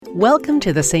Welcome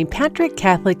to the St. Patrick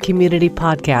Catholic Community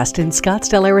Podcast in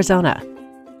Scottsdale, Arizona.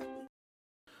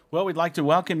 Well, we'd like to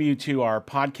welcome you to our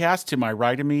podcast. To my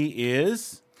right of me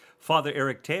is... Father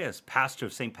Eric Tejas, pastor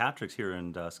of St. Patrick's here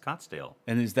in Scottsdale.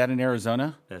 And is that in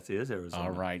Arizona? That is Arizona.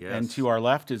 All right. Yes. And to our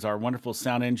left is our wonderful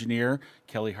sound engineer,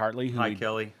 Kelly Hartley.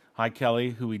 Kelly. Hi,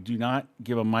 Kelly, who we do not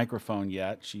give a microphone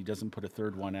yet. She doesn't put a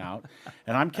third one out.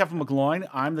 And I'm Kevin McGloin.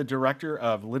 I'm the director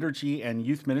of liturgy and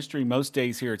youth ministry most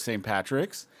days here at St.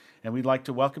 Patrick's. And we'd like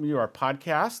to welcome you to our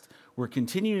podcast. We're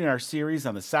continuing our series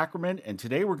on the sacrament, and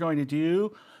today we're going to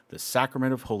do the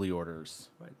Sacrament of Holy Orders.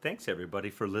 Right. Thanks, everybody,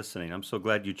 for listening. I'm so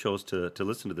glad you chose to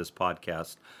listen to this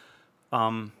podcast.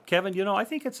 Kevin, I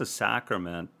think it's a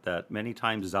sacrament that many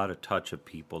times is out of touch of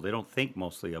people. They don't think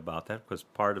mostly about that because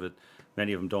part of it,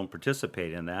 many of them don't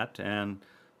participate in that. And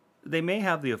they may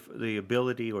have the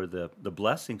ability or the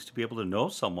blessings to be able to know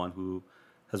someone who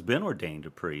has been ordained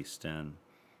a priest. And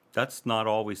that's not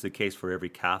always the case for every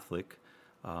Catholic.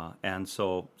 And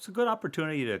so it's a good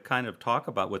opportunity to kind of talk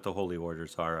about what the Holy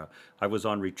Orders are. I was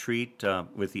on retreat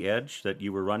with the Edge that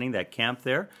you were running, that camp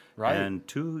there. Right. And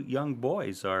 2 young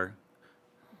boys are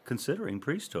considering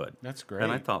priesthood. That's great.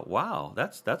 And I thought, wow,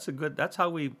 that's how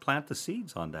we plant the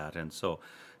seeds on that. And so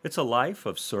it's a life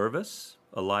of service,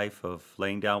 a life of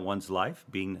laying down one's life,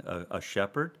 being a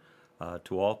shepherd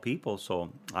to all people.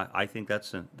 So I think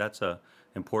that's a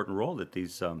important role that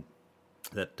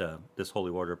this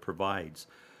Holy Order provides.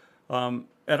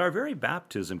 At our very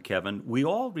baptism, Kevin, we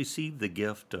all receive the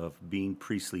gift of being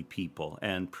priestly people.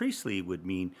 And priestly would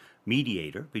mean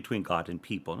mediator between God and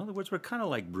people. In other words, we're kind of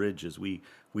like bridges. We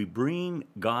bring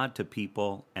God to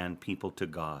people and people to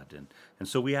God. And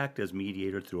so we act as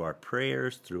mediator through our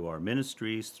prayers, through our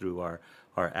ministries, through our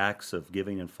acts of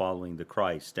giving and following the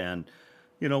Christ. And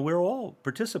we're all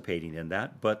participating in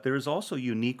that, but there is also a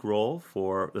unique role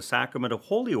for the Sacrament of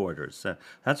Holy Orders.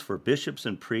 That's for bishops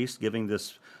and priests giving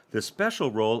this special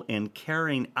role in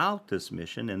carrying out this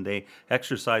mission, and they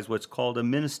exercise what's called a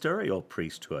ministerial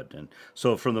priesthood. And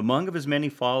so from among of his many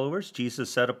followers, Jesus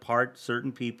set apart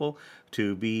certain people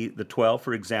to be the 12,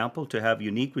 for example, to have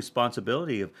unique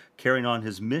responsibility of carrying on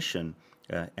his mission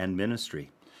and ministry.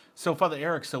 So, Father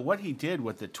Eric, what he did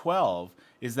with the 12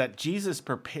 is that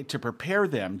to prepare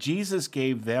them, Jesus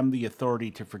gave them the authority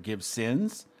to forgive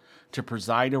sins, to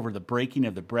preside over the breaking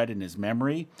of the bread in his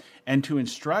memory, and to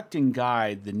instruct and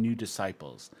guide the new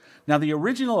disciples. Now, the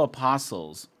original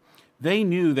apostles, they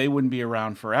knew they wouldn't be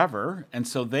around forever, and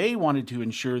so they wanted to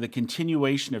ensure the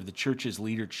continuation of the church's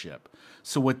leadership.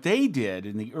 So what they did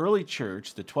in the early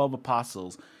church, the 12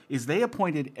 apostles, is they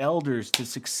appointed elders to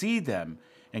succeed them,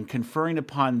 and conferring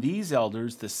upon these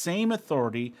elders the same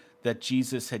authority that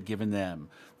Jesus had given them.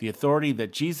 The authority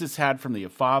that Jesus had from the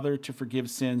Father to forgive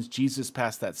sins, Jesus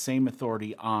passed that same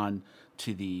authority on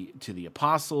to the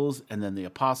apostles, and then the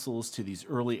apostles to these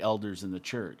early elders in the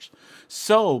church.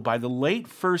 So, by the late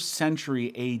 1st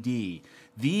century A.D.,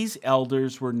 these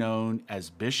elders were known as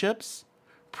bishops,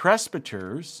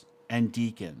 presbyters, and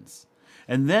deacons.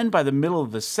 And then by the middle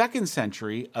of the 2nd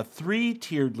century, a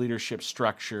 3-tiered leadership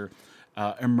structure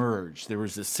emerged. There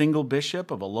was a single bishop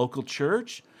of a local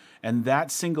church, and that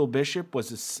single bishop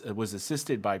was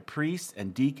assisted by priests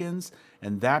and deacons,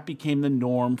 and that became the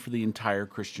norm for the entire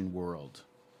Christian world.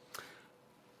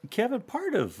 Kevin,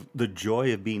 part of the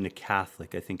joy of being a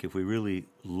Catholic, I think if we really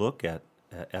look at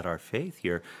our faith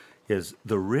here, is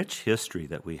the rich history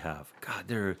that we have.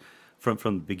 God, from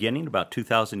the beginning, about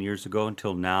 2,000 years ago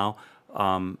until now,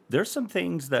 there's some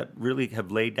things that really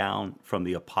have laid down from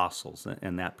the apostles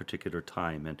in that particular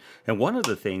time. And one of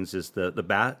the things is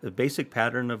the basic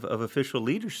pattern of official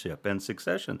leadership and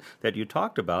succession that you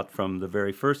talked about from the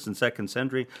very 1st and 2nd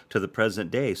century to the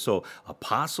present day. So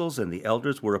apostles and the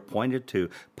elders were appointed to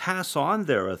pass on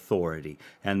their authority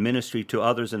and ministry to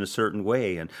others in a certain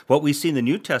way. And what we see in the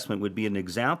New Testament would be an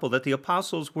example that the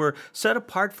apostles were set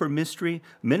apart for ministry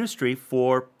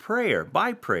for prayer,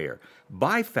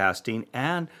 by fasting,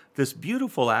 and this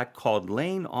beautiful act called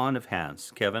laying on of hands.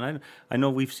 Kevin, I know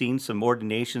we've seen some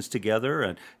ordinations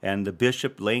together, and the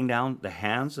bishop laying down the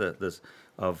hands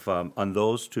on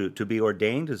those to be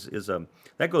ordained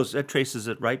that traces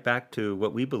it right back to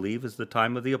what we believe is the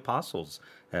time of the apostles,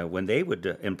 when they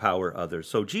would empower others.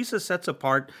 So Jesus sets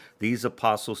apart these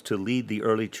apostles to lead the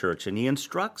early church, and he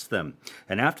instructs them.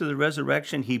 And after the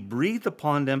resurrection, he breathed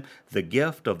upon them the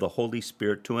gift of the Holy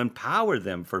Spirit to empower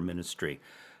them for ministry.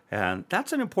 And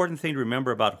that's an important thing to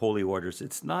remember about holy orders.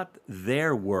 It's not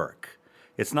their work.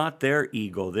 It's not their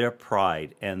ego, their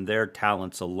pride, and their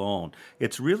talents alone.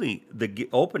 It's really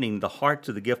opening the heart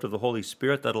to the gift of the Holy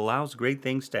Spirit that allows great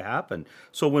things to happen.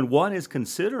 So when one is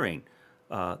considering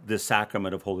this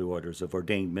sacrament of holy orders, of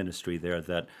ordained ministry there,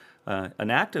 that an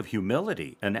act of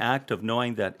humility, an act of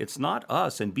knowing that it's not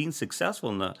us and being successful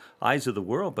in the eyes of the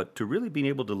world, but to really being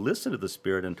able to listen to the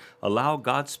Spirit and allow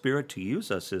God's Spirit to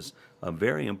use us is a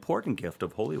very important gift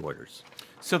of holy orders.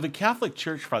 So the Catholic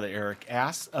Church, Father Eric,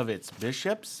 asks of its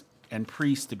bishops and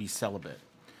priests to be celibate.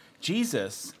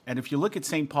 Jesus, and if you look at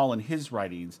St. Paul in his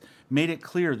writings, made it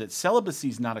clear that celibacy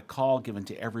is not a call given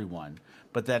to everyone,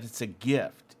 but that it's a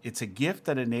gift. It's a gift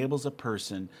that enables a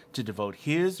person to devote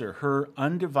his or her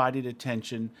undivided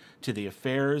attention to the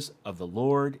affairs of the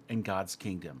Lord and God's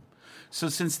kingdom. So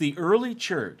since the early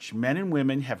church, men and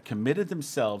women have committed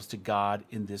themselves to God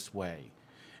in this way.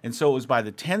 And so it was by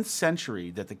the 10th century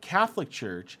that the Catholic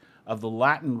Church of the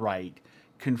Latin Rite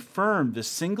confirmed the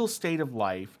single state of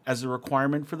life as a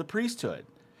requirement for the priesthood.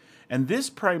 And this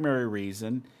primary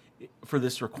reason for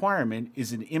this requirement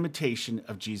is an imitation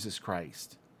of Jesus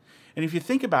Christ. And if you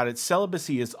think about it,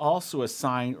 celibacy is also a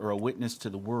sign or a witness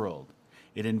to the world.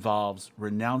 It involves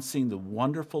renouncing the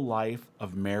wonderful life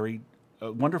of married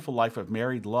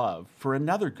love for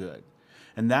another good.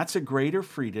 And that's a greater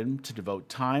freedom to devote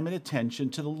time and attention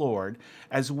to the Lord,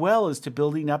 as well as to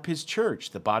building up his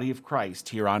church, the body of Christ,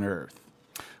 here on earth.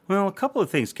 Well, a couple of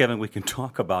things, Kevin, we can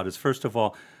talk about is, first of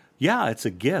all, yeah, it's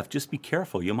a gift. Just be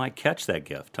careful. You might catch that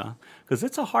gift, huh? Because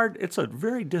it's a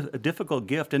very difficult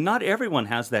gift, and not everyone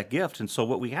has that gift. And so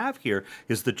what we have here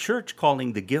is the church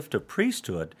calling the gift of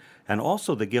priesthood and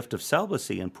also the gift of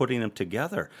celibacy and putting them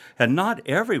together. And not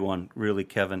everyone really,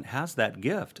 Kevin, has that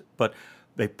gift, but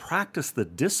they practice the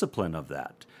discipline of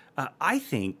that. I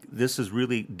think this is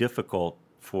really difficult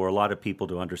for a lot of people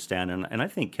to understand. And I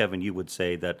think, Kevin, you would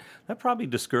say that probably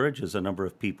discourages a number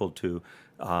of people to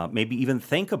maybe even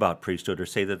think about priesthood or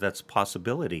say that that's a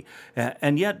possibility.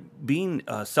 And yet being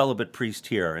a celibate priest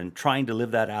here and trying to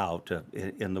live that out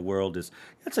in the world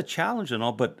it's a challenge and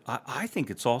all, but I think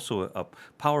it's also a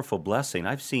powerful blessing.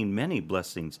 I've seen many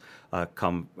blessings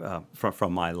come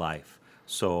from my life.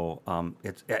 So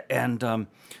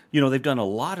they've done a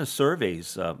lot of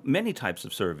surveys, many types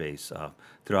of surveys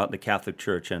throughout the Catholic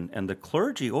Church, and the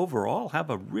clergy overall have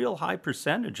a real high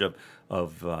percentage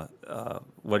of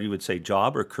what you would say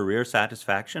job or career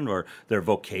satisfaction, or their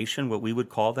vocation, what we would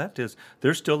call that, is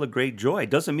there's still a great joy. It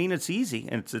doesn't mean it's easy,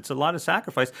 and it's a lot of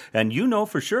sacrifice. And you know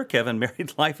for sure, Kevin,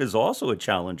 married life is also a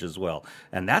challenge as well,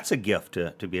 and that's a gift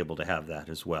to be able to have that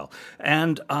as well.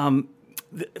 And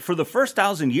for the first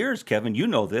 1,000 years, Kevin, you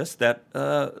know this, that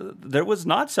there was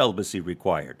not celibacy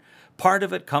required. Part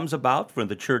of it comes about from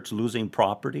the church losing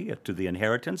property to the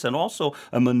inheritance, and also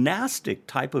a monastic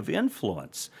type of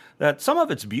influence. That some of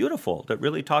it's beautiful, that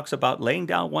really talks about laying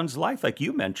down one's life, like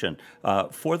you mentioned,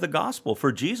 for the gospel,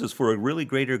 for Jesus, for a really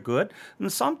greater good.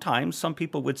 And sometimes some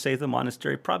people would say the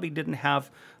monastery probably didn't have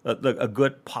a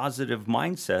good positive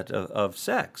mindset of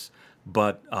sex.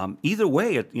 But either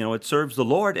way, it serves the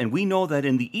Lord. And we know that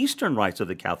in the Eastern rites of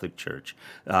the Catholic Church,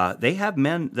 they have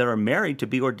men that are married to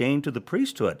be ordained to the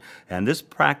priesthood. And this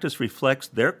practice reflects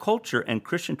their culture and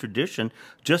Christian tradition,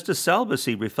 just as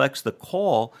celibacy reflects the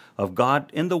call of God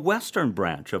in the Western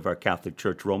branch of our Catholic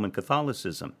Church, Roman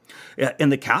Catholicism. In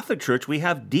the Catholic Church, we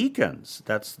have deacons.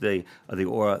 That's the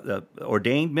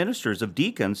ordained ministers of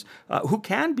deacons who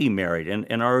can be married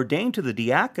and are ordained to the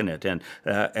diaconate. And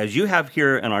as you have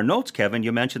here in our notes, Kevin,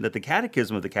 you mentioned that the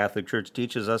Catechism of the Catholic Church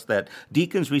teaches us that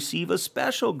deacons receive a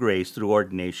special grace through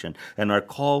ordination and are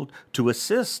called to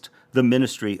assist the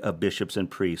ministry of bishops and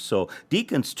priests. So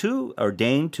deacons, too, are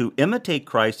ordained to imitate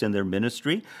Christ in their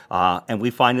ministry, and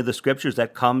we find in the Scriptures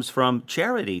that comes from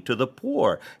charity to the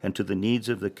poor and to the needs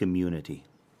of the community.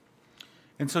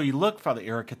 And so you look, Father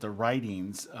Eric, at the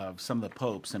writings of some of the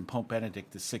popes, and Pope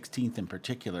Benedict XVI in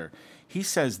particular. He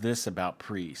says this about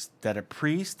priests, that a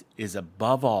priest is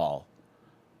above all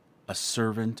a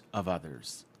servant of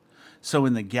others. So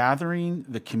in the gathering,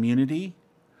 the community,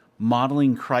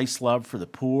 modeling Christ's love for the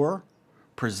poor,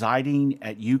 presiding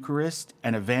at Eucharist,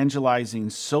 and evangelizing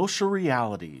social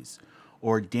realities,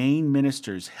 ordained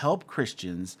ministers help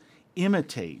Christians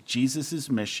imitate Jesus'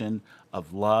 mission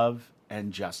of love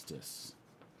and justice.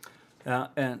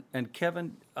 And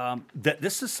Kevin,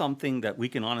 this is something that we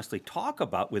can honestly talk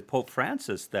about with Pope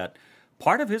Francis, that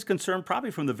part of his concern probably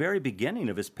from the very beginning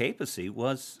of his papacy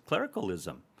was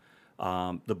clericalism.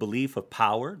 The belief of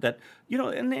power, that,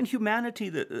 in humanity,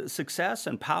 the success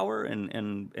and power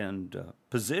and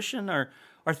position are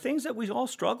are things that we all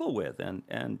struggle with.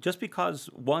 And just because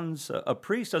one's a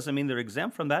priest doesn't mean they're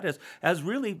exempt from that. As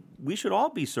really, we should all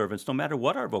be servants, no matter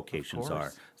what our vocations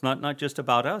are. It's not just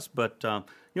about us, but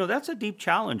that's a deep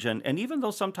challenge. And even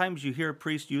though sometimes you hear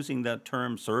priests using that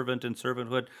term servant and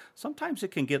servanthood, sometimes it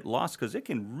can get lost because it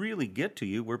can really get to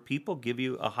you where people give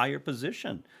you a higher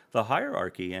position, the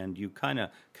hierarchy, and you kind of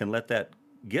can let that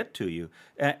get to you.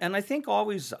 And I think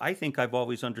I've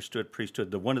always understood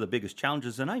priesthood. One of the biggest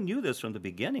challenges, and I knew this from the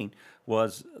beginning,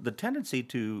 was the tendency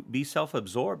to be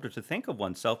self-absorbed or to think of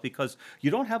oneself because you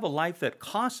don't have a life that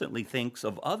constantly thinks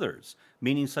of others,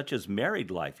 meaning such as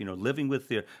married life, living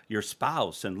with your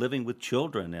spouse and living with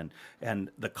children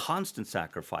and the constant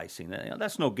sacrificing.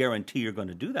 That's no guarantee you're going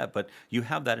to do that, but you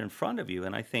have that in front of you.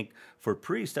 And I think for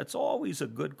priests, that's always a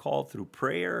good call through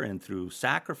prayer and through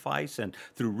sacrifice and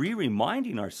through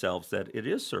reminding ourselves that it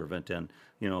is servant. And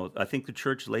I think the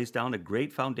church lays down a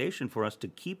great foundation for us to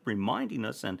keep reminding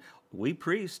us, and we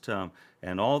priests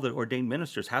and all the ordained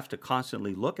ministers have to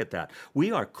constantly look at that.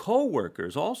 We are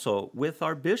co-workers also with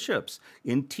our bishops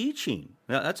in teaching.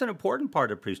 Now, that's an important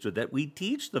part of priesthood, that we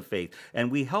teach the faith and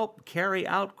we help carry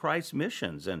out Christ's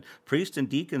missions. And priests and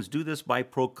deacons do this by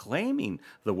proclaiming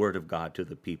the word of God to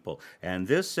the people. And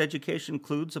this education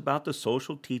includes about the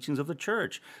social teachings of the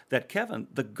church, that, Kevin,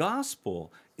 the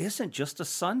gospel isn't just a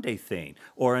Sunday thing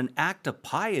or an act of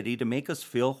piety to make us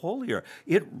feel holier.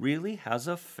 It really has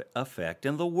an effect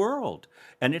in the world.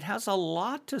 And it has a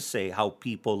lot to say how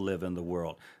people live in the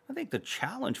world. I think the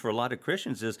challenge for a lot of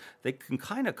Christians is they can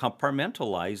kind of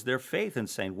compartmentalize their faith and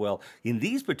saying, well, in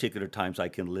these particular times I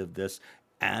can live this,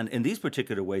 and in these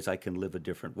particular ways I can live a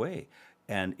different way.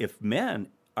 And if men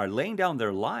are laying down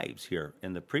their lives here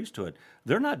in the priesthood,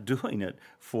 they're not doing it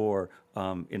for,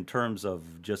 in terms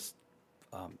of just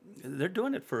they're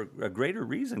doing it for a greater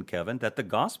reason, Kevin, that the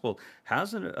gospel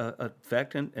has an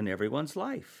effect in everyone's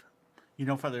life.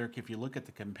 Father Eric, if you look at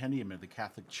the compendium of the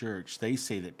Catholic Church, they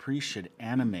say that priests should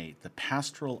animate the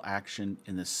pastoral action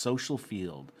in the social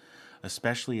field,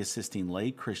 especially assisting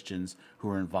lay Christians who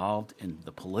are involved in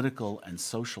the political and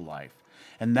social life.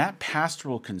 And that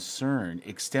pastoral concern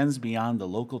extends beyond the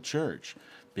local church.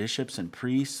 Bishops and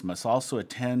priests must also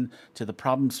attend to the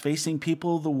problems facing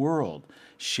people of the world,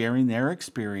 sharing their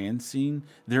experiences,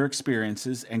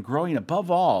 and growing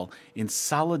above all in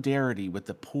solidarity with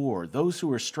the poor, those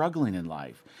who are struggling in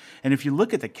life. And if you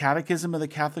look at the Catechism of the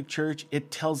Catholic Church,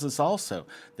 it tells us also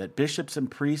that bishops and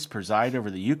priests preside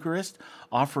over the Eucharist,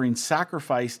 offering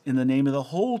sacrifice in the name of the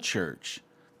whole church,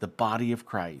 the body of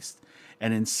Christ.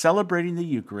 And in celebrating the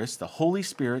Eucharist, the Holy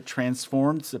Spirit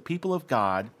transforms the people of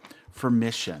God for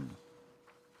mission.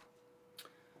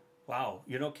 Wow,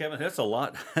 Kevin, that's a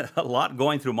lot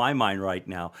going through my mind right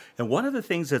now. And one of the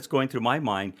things that's going through my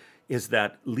mind is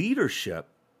that leadership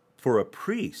for a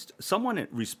priest, someone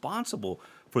responsible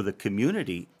for the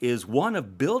community, is one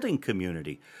of building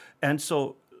community. And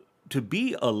so to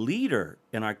be a leader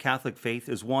in our Catholic faith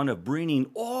is one of bringing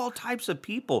all types of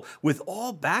people with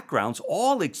all backgrounds,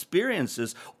 all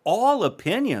experiences, all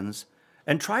opinions,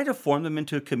 and try to form them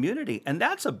into a community. And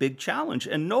that's a big challenge.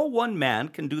 And no one man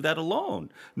can do that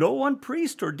alone. No one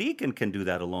priest or deacon can do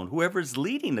that alone. Whoever's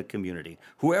leading the community,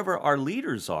 whoever our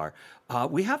leaders are,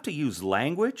 we have to use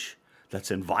language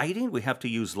that's inviting. We have to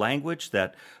use language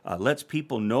that lets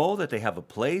people know that they have a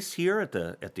place here at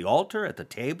the altar, at the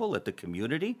table, at the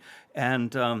community.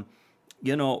 And,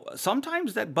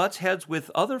 sometimes that butts heads with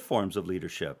other forms of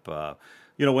leadership.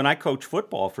 When I coach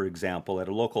football, for example, at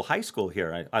a local high school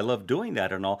here, I love doing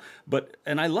that and all.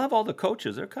 And I love all the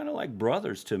coaches. They're kind of like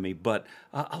brothers to me. But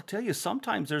I'll tell you,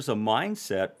 sometimes there's a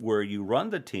mindset where you run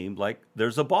the team like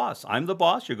there's a boss. I'm the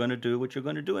boss. You're going to do what you're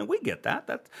going to do. And we get that.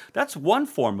 That's one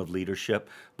form of leadership.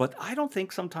 But I don't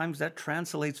think sometimes that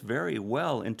translates very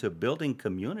well into building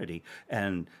community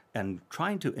and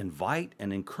trying to invite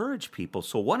and encourage people.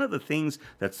 So one of the things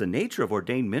that's the nature of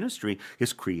ordained ministry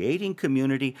is creating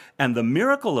community. And the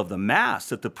miracle of the Mass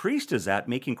that the priest is at,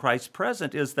 making Christ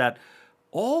present, is that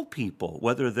all people,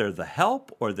 whether they're the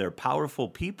help or they're powerful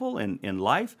people in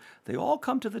life, they all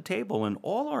come to the table and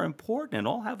all are important and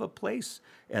all have a place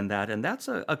in that. And that's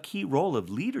a key role of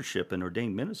leadership in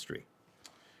ordained ministry.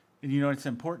 And it's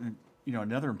important.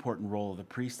 Another important role of the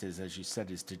priest is, as you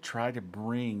said, is to try to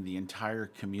bring the entire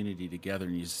community together.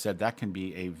 And you said that can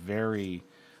be a very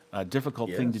difficult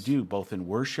thing to do, both in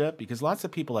worship, because lots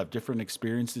of people have different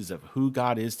experiences of who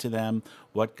God is to them,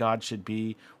 what God should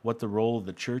be, what the role of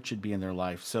the church should be in their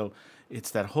life. So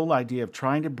it's that whole idea of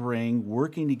trying to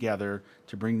working together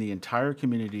to bring the entire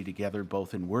community together,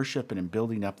 both in worship and in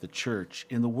building up the church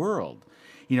in the world.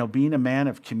 Being a man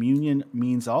of communion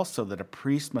means also that a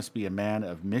priest must be a man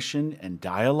of mission and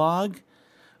dialogue.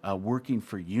 working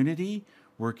for unity,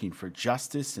 working for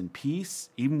justice and peace,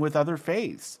 even with other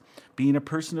faiths, being a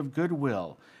person of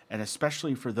goodwill, and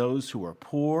especially for those who are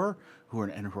poor, who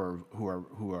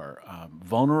are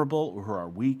vulnerable, or who are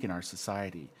weak in our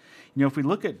society. You know, if we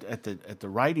look at the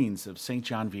writings of St.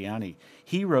 John Vianney,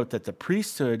 he wrote that the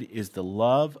priesthood is the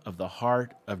love of the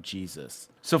heart of Jesus.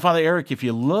 So, Father Eric, if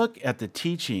you look at the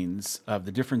teachings of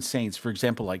the different saints, for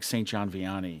example, like St. John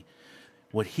Vianney,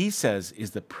 what he says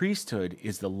is the priesthood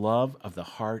is the love of the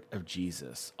heart of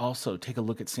Jesus. Also, take a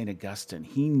look at St. Augustine.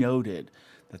 He noted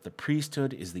that the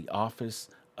priesthood is the office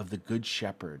of the Good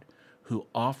Shepherd who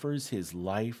offers his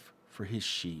life for his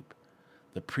sheep.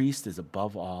 The priest is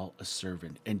above all a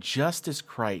servant. And just as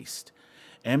Christ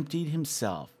emptied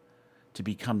himself to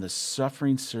become the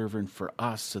suffering servant for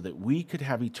us so that we could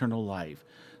have eternal life,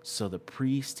 so the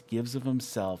priest gives of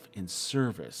himself in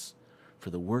service for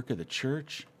the work of the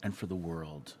church and for the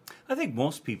world. I think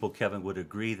most people, Kevin, would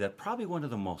agree that probably one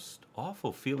of the most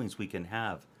awful feelings we can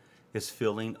have is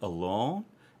feeling alone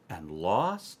and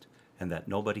lost and that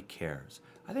nobody cares.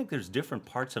 I think there's different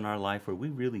parts in our life where we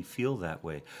really feel that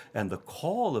way. And the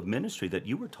call of ministry that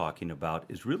you were talking about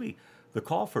is really the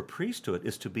call for priesthood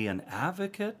is to be an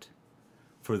advocate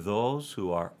for those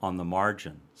who are on the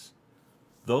margins,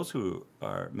 those who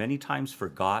are many times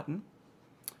forgotten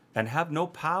and have no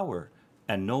power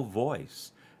and no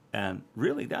voice. And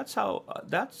really, that's how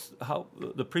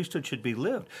the priesthood should be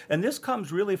lived. And this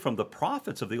comes really from the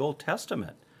prophets of the Old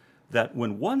Testament, that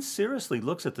when one seriously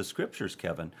looks at the scriptures,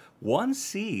 Kevin, one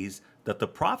sees that the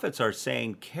prophets are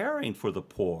saying caring for the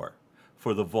poor,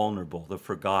 for the vulnerable, the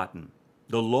forgotten,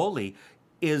 the lowly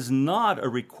is not a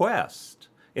request.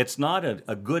 It's not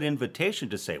a good invitation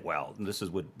to say, well, this is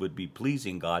what would be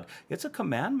pleasing God. It's a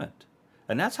commandment.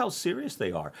 And that's how serious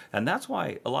they are. And that's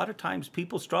why a lot of times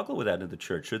people struggle with that in the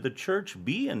church. Should the church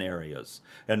be in areas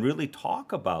and really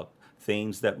talk about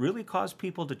things that really cause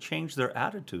people to change their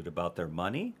attitude about their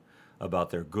money,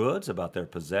 about their goods, about their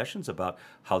possessions, about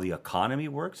how the economy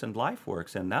works and life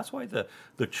works. And that's why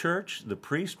the church, the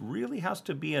priest, really has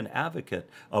to be an advocate,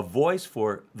 a voice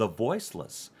for the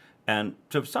voiceless. And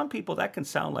to some people, that can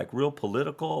sound like real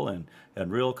political and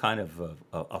real kind of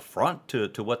a affront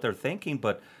to what they're thinking,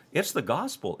 but it's the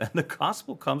gospel, and the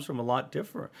gospel comes from a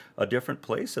different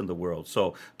place in the world.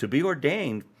 So to be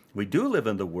ordained, we do live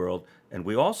in the world, and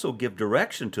we also give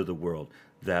direction to the world,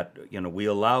 that we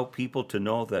allow people to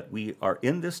know that we are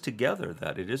in this together,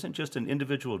 that it isn't just an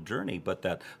individual journey, but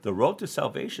that the road to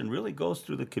salvation really goes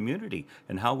through the community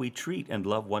and how we treat and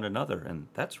love one another. And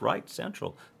that's right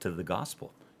central to the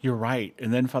gospel. You're right.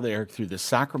 And then, Father Eric, through the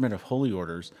sacrament of holy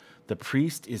orders, the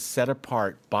priest is set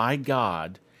apart by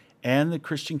God and the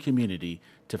Christian community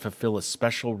to fulfill a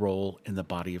special role in the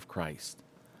body of Christ.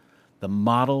 The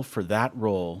model for that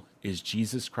role is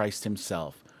Jesus Christ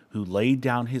himself, who laid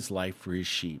down his life for his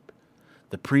sheep.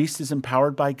 The priest is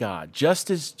empowered by God, just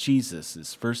as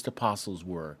Jesus' first apostles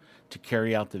were, to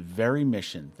carry out the very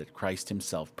mission that Christ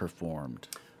himself performed.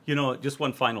 Just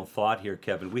one final thought here,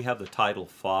 Kevin. We have the title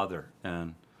Father,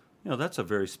 and that's a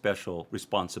very special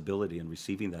responsibility in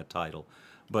receiving that title.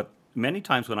 But many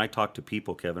times when I talk to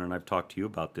people, Kevin, and I've talked to you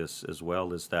about this as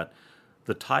well, is that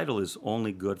the title is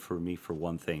only good for me for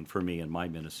one thing, for me in my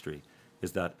ministry,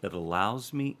 is that it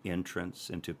allows me entrance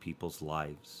into people's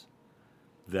lives.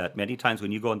 That many times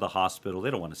when you go in the hospital, they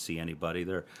don't want to see anybody.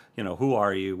 They're, who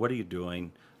are you? What are you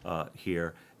doing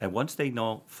here? And once they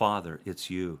know, Father, it's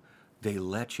you, they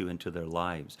let you into their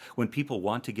lives. When people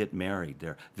want to get married,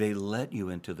 they let you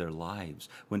into their lives.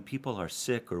 When people are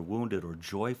sick or wounded or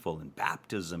joyful in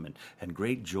baptism and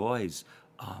great joys,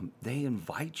 they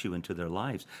invite you into their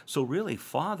lives. So really,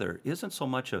 Father isn't so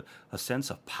much a sense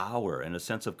of power and a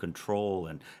sense of control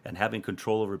and having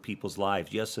control over people's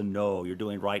lives. Yes and no, you're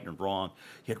doing right and wrong.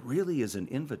 It really is an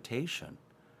invitation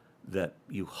that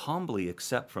you humbly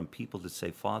accept from people to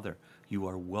say, Father, you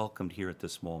are welcomed here at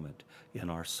this moment in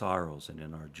our sorrows and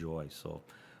in our joy. So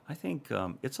I think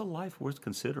it's a life worth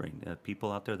considering.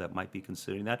 People out there that might be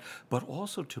considering that, but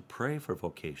also to pray for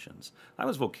vocations. I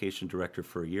was vocation director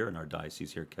for a year in our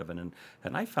diocese here, Kevin,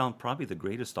 and I found probably the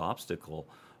greatest obstacle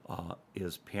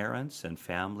is parents and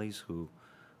families who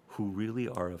really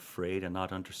are afraid and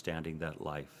not understanding that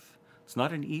life. It's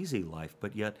not an easy life,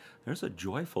 but yet there's a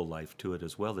joyful life to it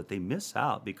as well that they miss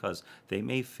out because they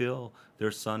may feel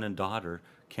their son and daughter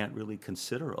can't really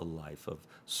consider a life of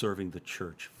serving the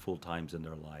church full times in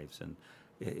their lives. And,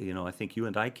 I think you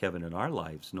and I, Kevin, in our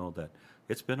lives know that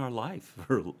it's been our life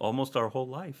for almost our whole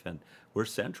life, and we're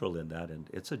central in that, and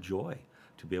it's a joy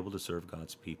to be able to serve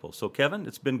God's people. So, Kevin,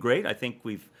 it's been great. I think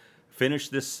we've finish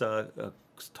this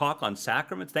talk on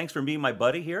sacraments. Thanks for being my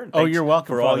buddy here. And Oh, you're welcome,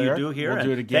 for all Father you Eric. do here. We'll and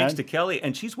do it again. Thanks to Kelly.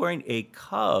 And she's wearing a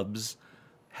Cubs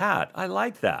hat. I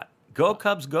like that. Go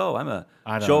Cubs, go. I'm a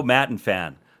Joe Madden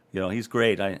fan. He's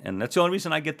great. And that's the only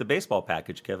reason I get the baseball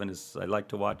package, Kevin, is I like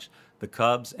to watch the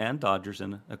Cubs and Dodgers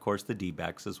and, of course, the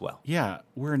D-backs as well. Yeah,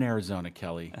 we're in Arizona,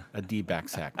 Kelly. A D-back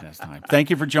sack next time.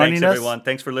 Thank you for joining us. Thanks, everyone.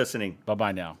 Thanks for listening.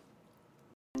 Bye-bye now.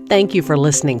 Thank you for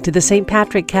listening to the St.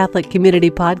 Patrick Catholic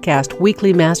Community Podcast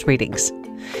Weekly Mass Readings.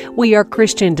 We are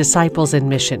Christian disciples in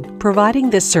mission, providing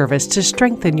this service to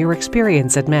strengthen your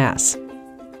experience at Mass.